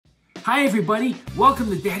Hi everybody, welcome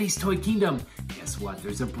to Daddy's Toy Kingdom. Guess what?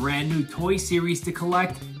 There's a brand new toy series to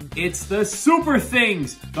collect. It's the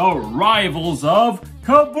SuperThings, the rivals of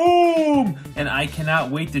Kaboom! And I cannot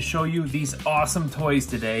wait to show you these awesome toys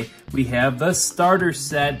today. We have the starter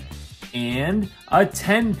set and a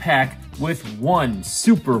 10-pack with one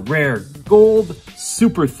super rare gold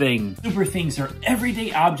SuperThing. SuperThings are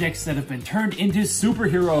everyday objects that have been turned into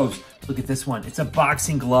superheroes. Look at this one, it's a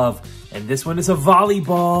boxing glove, and this one is a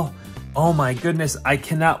volleyball. Oh my goodness, I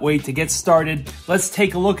cannot wait to get started. Let's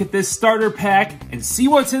take a look at this starter pack and see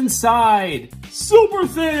what's inside.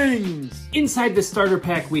 SuperThings! Inside the starter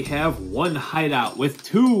pack, we have one hideout with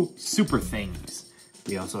two SuperThings.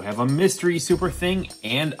 We also have a mystery SuperThing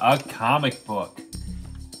and a comic book.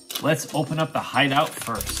 Let's open up the hideout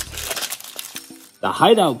first. The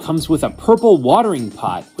hideout comes with a purple watering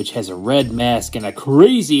pot, which has a red mask and a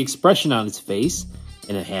crazy expression on its face,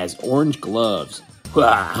 and it has orange gloves. It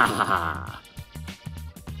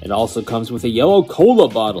also comes with a yellow cola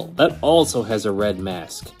bottle that also has a red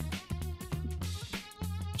mask.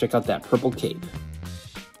 Check out that purple cape.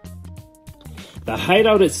 The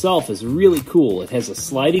hideout itself is really cool. It has a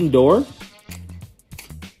sliding door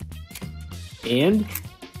and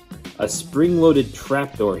a spring-loaded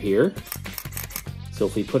trapdoor here. So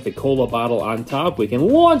if we put the cola bottle on top, we can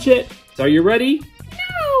launch it. So are you ready?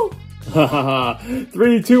 No!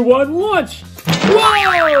 3, 2, 1, launch! Whoa!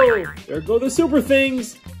 There go the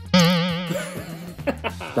SuperThings.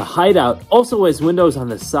 The hideout also has windows on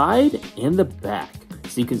the side and the back,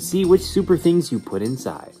 so you can see which SuperThings you put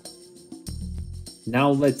inside. Now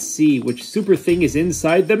let's see which SuperThing is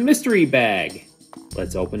inside the mystery bag.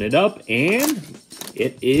 Let's open it up, and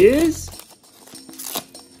it is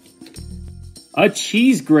a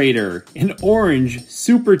cheese grater, an orange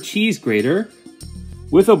super cheese grater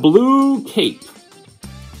with a blue cape.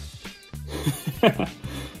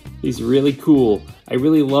 He's really cool. I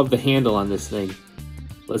really love the handle on this thing.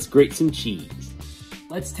 Let's grate some cheese.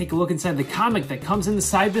 Let's take a look inside the comic that comes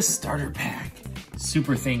inside the starter pack.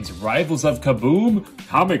 SuperThings Rivals of Kaboom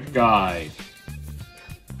Comic Guide.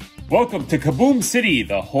 Welcome to Kaboom City,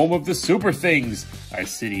 the home of the SuperThings, a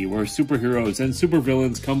city where superheroes and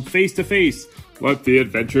supervillains come face to face. Let the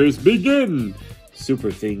adventures begin.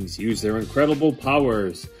 SuperThings use their incredible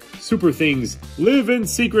powers. SuperThings live in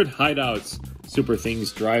secret hideouts.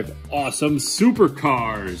 SuperThings drive awesome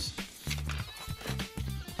supercars.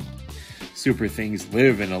 SuperThings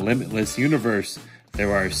live in a limitless universe.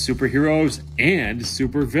 There are superheroes and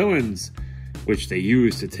supervillains, which they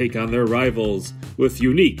use to take on their rivals with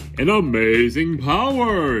unique and amazing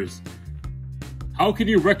powers. How can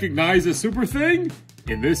you recognize a SuperThing?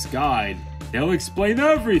 In this guide, they'll explain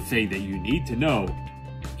everything that you need to know.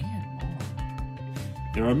 And more.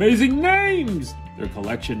 Their amazing names, their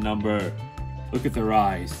collection number. Look at their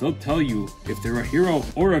eyes. They'll tell you if they're a hero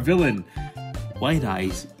or a villain. White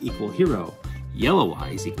eyes equal hero. Yellow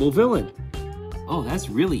eyes equal villain. Oh, that's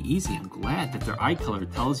really easy. I'm glad that their eye color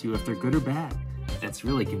tells you if they're good or bad. That's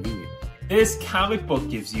really convenient. This comic book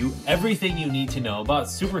gives you everything you need to know about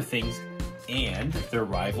SuperThings and their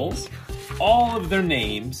rivals, all of their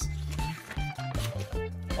names,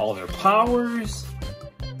 all their powers,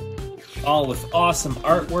 all with awesome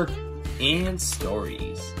artwork and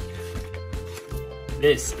stories.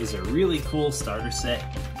 This is a really cool starter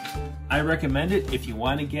set. I recommend it if you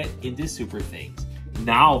want to get into SuperThings.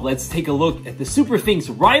 Now let's take a look at the SuperThings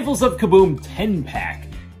Rivals of Kaboom 10-pack.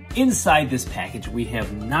 Inside this package we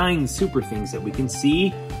have 9 SuperThings that we can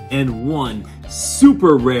see and one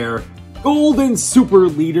super rare golden super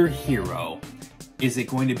leader hero. Is it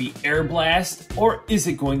going to be Air Blast or is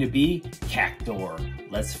it going to be Cactor?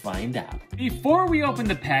 Let's find out. Before we open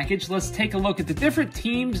the package, let's take a look at the different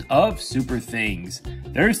teams of SuperThings.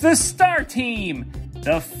 There's the Star Team,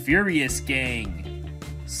 the Furious Gang,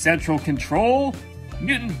 Central Control,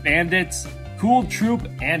 Mutant Bandits, Cool Troop,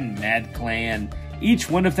 and Mad Clan. Each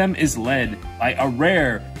one of them is led by a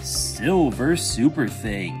rare Silver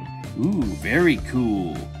SuperThing. Ooh, very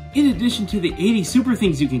cool. In addition to the 80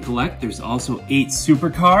 SuperThings you can collect, there's also 8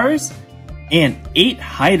 SuperCars and 8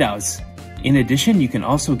 hideouts. In addition, you can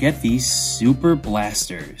also get these Super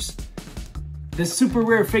Blasters. The super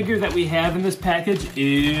rare figure that we have in this package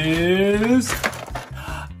is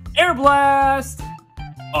Air Blast!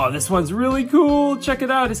 Oh, this one's really cool. Check it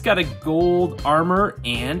out. It's got a gold armor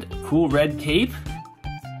and cool red cape.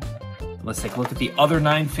 Let's take a look at the other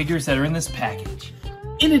 9 figures that are in this package.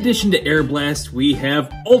 In addition to Air Blast, we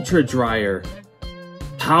have Ultra Dryer,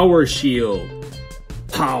 Power Shield,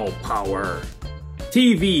 Pow Power,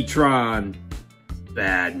 TV Tron,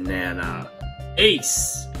 Bad Nana,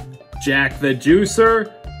 Ace, Jack the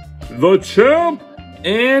Juicer, the Champ,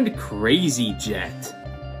 and Crazy Jet.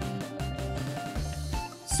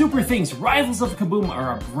 SuperThings Rivals of Kaboom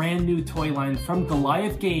are a brand new toy line from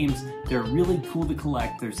Goliath Games. They're really cool to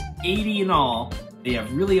collect. There's 80 in all. They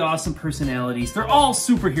have really awesome personalities. They're all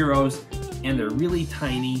superheroes and they're really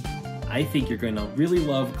tiny. I think you're going to really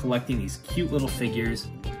love collecting these cute little figures.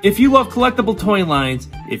 If you love collectible toy lines,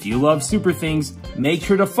 if you love SuperThings, make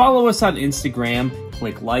sure to follow us on Instagram,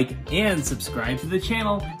 click like, and subscribe to the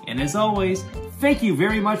channel. And as always, thank you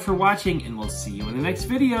very much for watching, and we'll see you in the next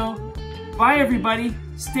video. Bye everybody!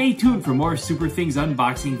 Stay tuned for more SuperThings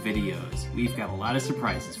unboxing videos. We've got a lot of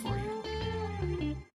surprises for you.